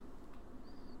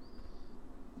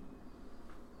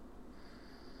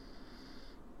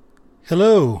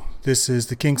Hello, this is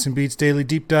the Kinks and Beats Daily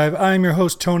Deep Dive. I'm your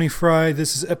host, Tony Fry.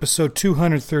 This is episode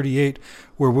 238,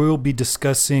 where we'll be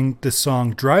discussing the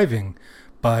song Driving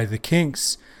by the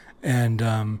Kinks. And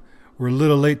we're a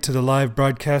little late to the live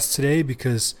broadcast today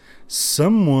because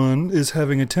someone is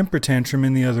having a temper tantrum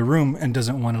in the other room and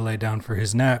doesn't want to lay down for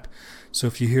his nap. So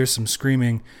if you hear some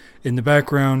screaming in the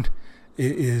background,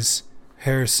 it is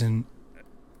Harrison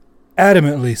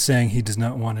adamantly saying he does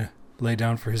not want to lay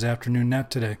down for his afternoon nap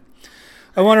today.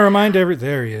 I want to remind everyone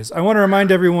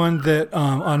that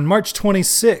on March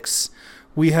 26th,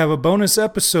 we have a bonus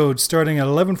episode starting at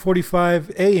 11:45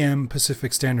 a.m.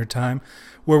 Pacific Standard Time,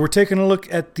 where we're taking a look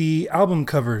at the album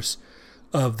covers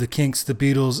of the Kinks, the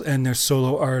Beatles, and their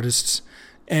solo artists.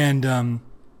 And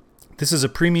this is a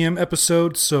premium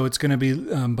episode, so it's going to be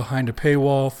behind a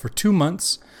paywall for 2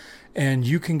 months, and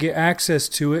you can get access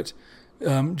to it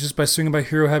just by swinging by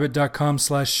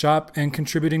herohabit.com/shop and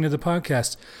contributing to the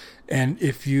podcast. And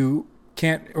if you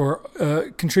can't or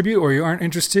contribute or you aren't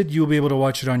interested, you'll be able to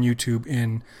watch it on YouTube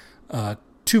in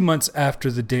 2 months after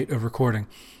the date of recording.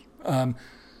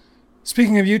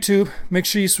 Speaking of YouTube, make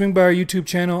sure you swing by our YouTube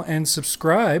channel and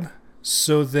subscribe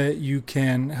so that you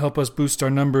can help us boost our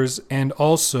numbers and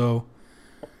also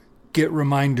get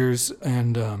reminders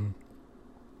and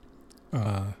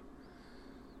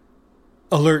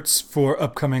alerts for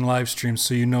upcoming live streams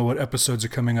so you know what episodes are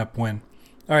coming up when.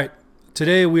 All right.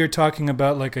 Today we are talking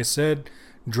about, like I said,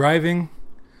 Driving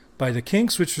by the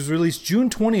Kinks, which was released June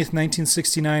 20th,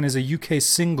 1969 as a UK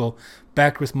single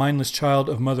backed with Mindless Child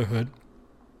of Motherhood,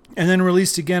 and then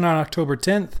released again on October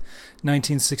 10th,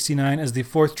 1969 as the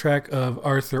fourth track of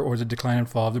Arthur or the Decline and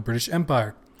Fall of the British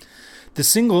Empire. The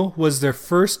single was their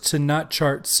first to not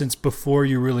chart since Before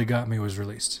You Really Got Me was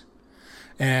released.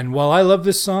 And while I love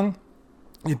this song,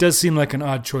 it does seem like an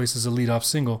odd choice as a lead-off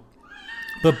single.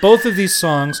 But both of these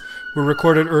songs were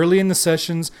recorded early in the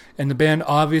sessions, and the band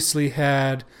obviously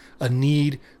had a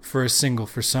need for a single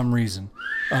for some reason,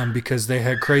 because they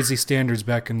had crazy standards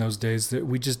back in those days that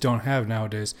we just don't have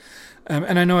nowadays.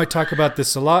 And I know I talk about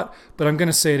this a lot, but I'm going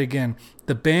to say it again.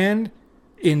 The band,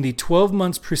 in the 12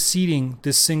 months preceding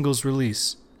this single's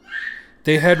release,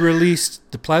 they had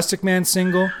released the Plastic Man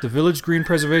single, the Village Green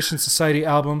Preservation Society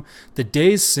album, the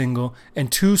Days single,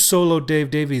 and 2 solo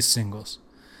Dave Davies singles.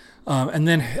 And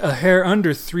then a hair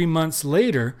under 3 months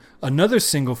later, another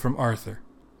single from Arthur.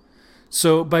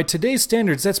 So by today's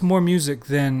standards, that's more music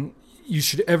than you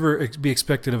should ever be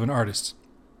expected of an artist.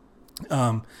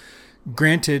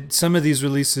 Granted, some of these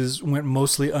releases went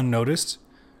mostly unnoticed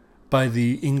by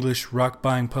the English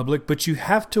rock-buying public, but you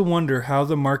have to wonder how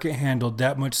the market handled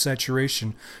that much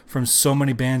saturation from so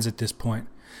many bands at this point.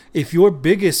 If your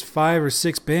biggest 5 or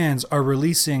 6 bands are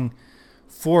releasing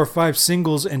 4 or 5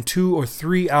 singles and 2 or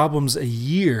 3 albums a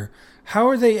year, how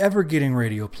are they ever getting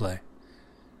radio play?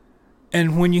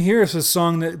 And when you hear a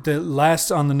song that lasts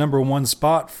on the number 1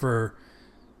 spot for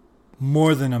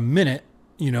more than a minute,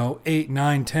 8,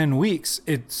 9, 10 weeks,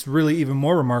 it's really even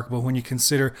more remarkable when you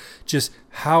consider just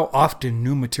how often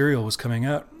new material was coming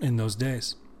out in those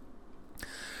days.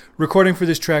 Recording for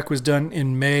this track was done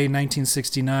in May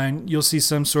 1969. You'll see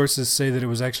some sources say that it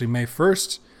was actually May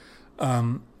 1st.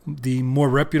 The more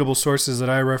reputable sources that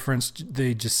I referenced,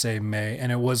 they just say May,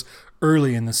 and it was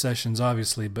early in the sessions,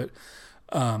 obviously, but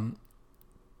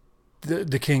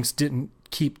the Kinks didn't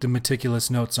keep the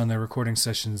meticulous notes on their recording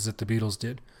sessions that the Beatles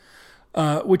did,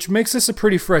 which makes this a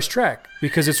pretty fresh track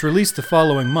because it's released the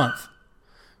following month,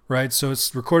 right? So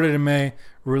it's recorded in May,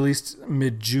 released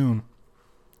mid-June.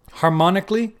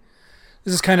 Harmonically,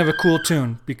 this is kind of a cool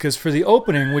tune because for the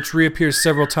opening, which reappears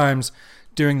several times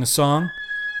during the song,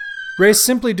 Ray's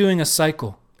simply doing a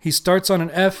cycle. He starts on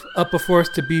an F, up a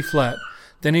fourth to B flat.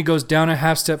 Then he goes down a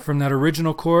half step from that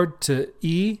original chord to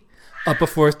E, up a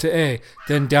fourth to A.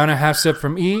 Then down a half step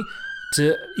from E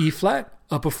to E flat,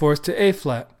 up a fourth to A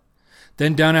flat.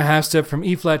 Then down a half step from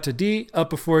E flat to D,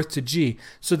 up a fourth to G.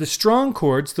 So the strong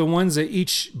chords, the ones that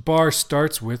each bar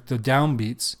starts with, the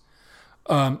downbeats,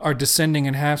 are descending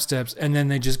in half steps, and then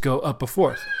they just go up a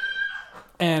fourth.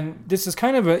 And this is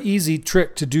kind of an easy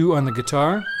trick to do on the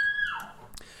guitar,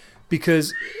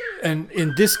 because, and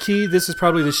in this key, this is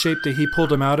probably the shape that he pulled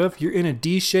him out of. You're in a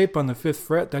D shape on the 5th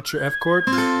fret. That's your F chord.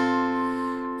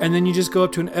 And then you just go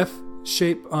up to an F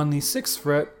shape on the 6th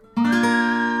fret.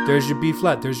 There's your B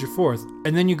flat. There's your 4th.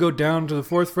 And then you go down to the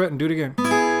 4th fret and do it again.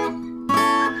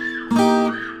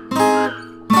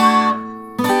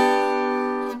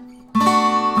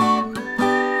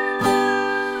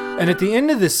 And at the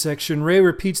end of this section, Ray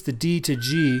repeats the D to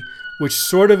G, which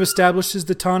sort of establishes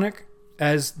the tonic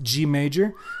as G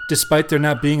major, despite there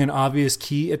not being an obvious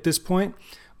key at this point.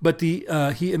 but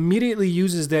he immediately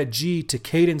uses that G to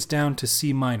cadence down to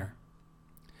C minor.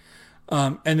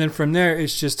 And then from there,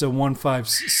 it's just a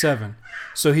 1-5-7.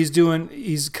 So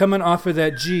he's coming off of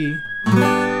that G,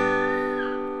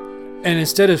 and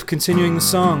instead of continuing the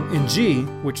song in G,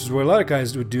 which is what a lot of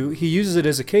guys would do, he uses it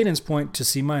as a cadence point to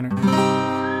C minor,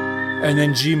 and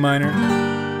then G minor,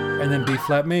 and then B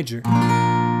flat major.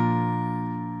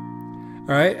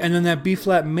 All right, and then that B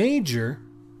flat major,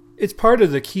 it's part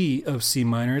of the key of C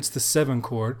minor. It's the 7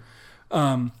 chord.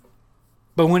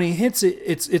 But when he hits it,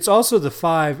 it's also the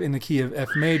 5 in the key of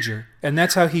F major, and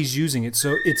that's how he's using it.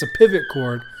 So it's a pivot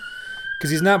chord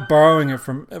because he's not borrowing it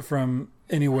from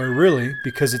anywhere really,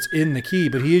 because it's in the key,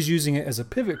 but he is using it as a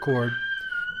pivot chord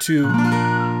to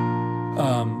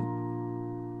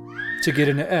get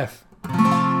into F.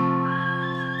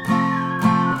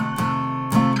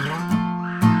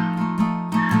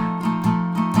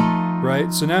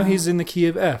 Right? So now he's in the key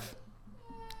of F.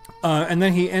 And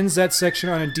then he ends that section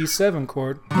on a D7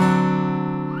 chord,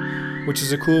 which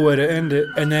is a cool way to end it,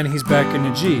 and then he's back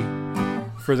into G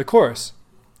for the chorus.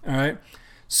 All right?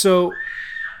 So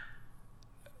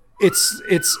it's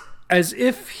as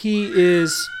if he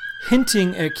is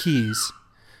hinting at keys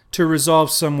to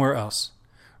resolve somewhere else,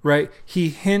 right? He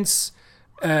hints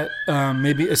at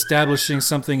maybe establishing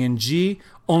something in G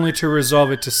only to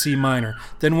resolve it to C minor.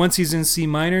 Then once he's in C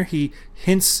minor, he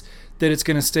hints that it's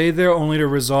going to stay there only to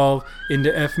resolve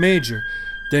into F major.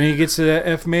 Then he gets to that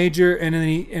F major, and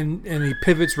then he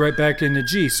pivots right back into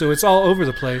G. So it's all over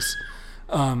the place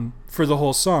for the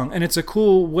whole song, and it's a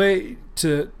cool way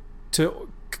to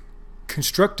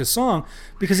construct a song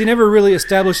because he never really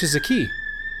establishes a key,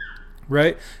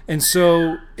 right? And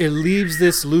so it leaves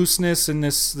this looseness and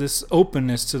this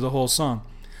openness to the whole song.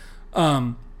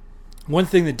 One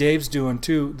thing that Dave's doing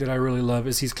too that I really love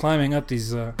is he's climbing up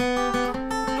these.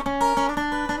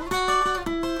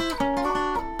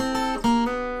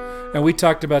 And we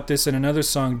talked about this in another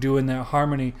song, doing that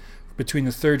harmony between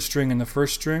the 3rd string and the 1st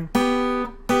string.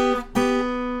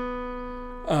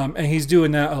 And he's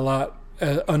doing that a lot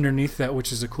underneath that,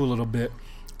 which is a cool little bit.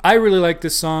 I really like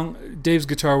this song. Dave's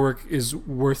guitar work is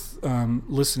worth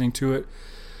listening to it.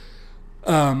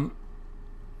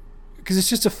 Because it's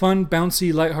just a fun,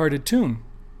 bouncy, lighthearted tune.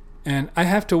 And I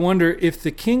have to wonder if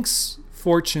the Kinks'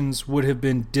 fortunes would have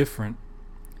been different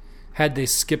had they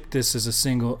skipped this as a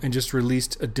single and just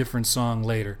released a different song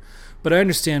later. But I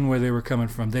understand where they were coming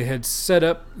from. They had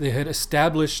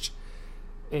established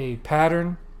a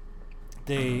pattern.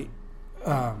 They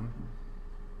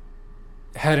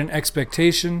had an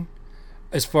expectation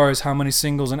as far as how many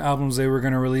singles and albums they were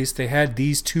going to release. They had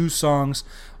these 2 songs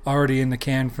already in the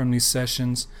can from these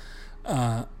sessions.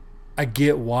 I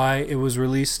get why it was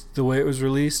released the way it was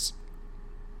released.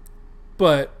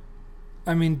 But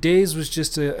I mean, Days was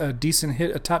just a decent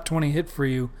hit, a top 20 hit for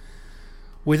you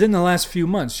within the last few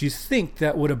months. You think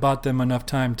that would have bought them enough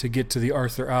time to get to the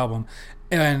Arthur album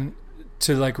and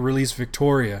to release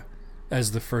Victoria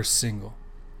as the first single,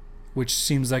 which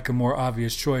seems like a more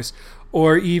obvious choice.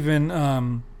 Or even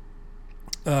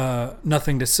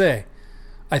Nothing to Say,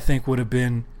 I think would have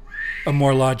been a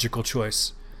more logical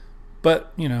choice.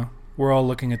 But, we're all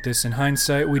looking at this in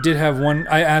hindsight. We did have one.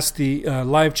 I asked the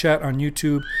live chat on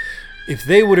YouTube if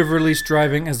they would have released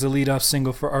Driving as the lead-off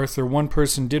single for Arthur. One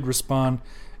person did respond,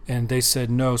 and they said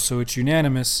no. So it's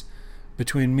unanimous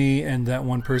between me and that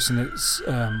one person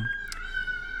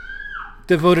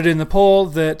that voted in the poll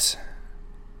that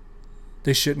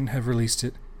they shouldn't have released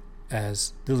it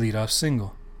as the lead-off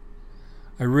single.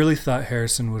 I really thought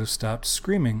Harrison would have stopped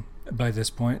screaming by this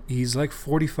point. He's like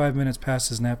 45 minutes past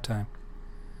his nap time,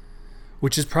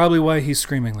 which is probably why he's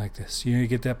screaming like this. You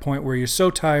get that point where you're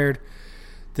so tired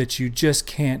that you just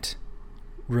can't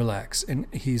relax. And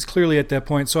he's clearly at that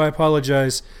point, so I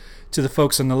apologize to the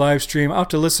folks on the live stream. I'll have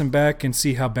to listen back and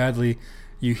see how badly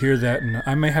you hear that, and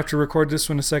I may have to record this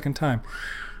one a second time.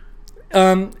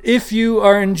 If you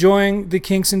are enjoying the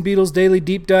Kinks and Beatles Daily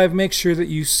Deep Dive, make sure that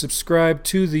you subscribe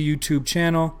to the YouTube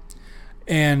channel.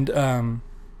 And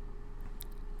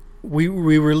we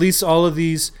release all of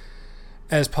these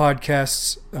as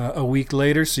podcasts a week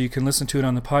later, so you can listen to it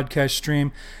on the podcast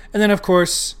stream. And then, of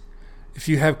course, if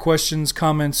you have questions,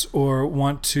 comments, or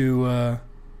want to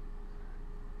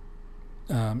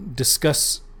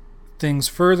discuss things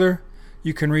further,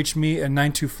 you can reach me at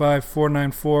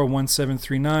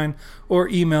 925-494-1739 or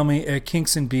email me at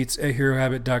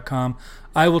kinksandbeats@herohabit.com.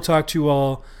 I will talk to you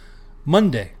all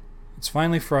Monday. It's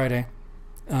finally Friday.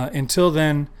 Until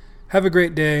then, have a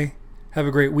great day. Have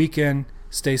a great weekend.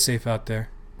 Stay safe out there.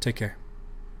 Take care.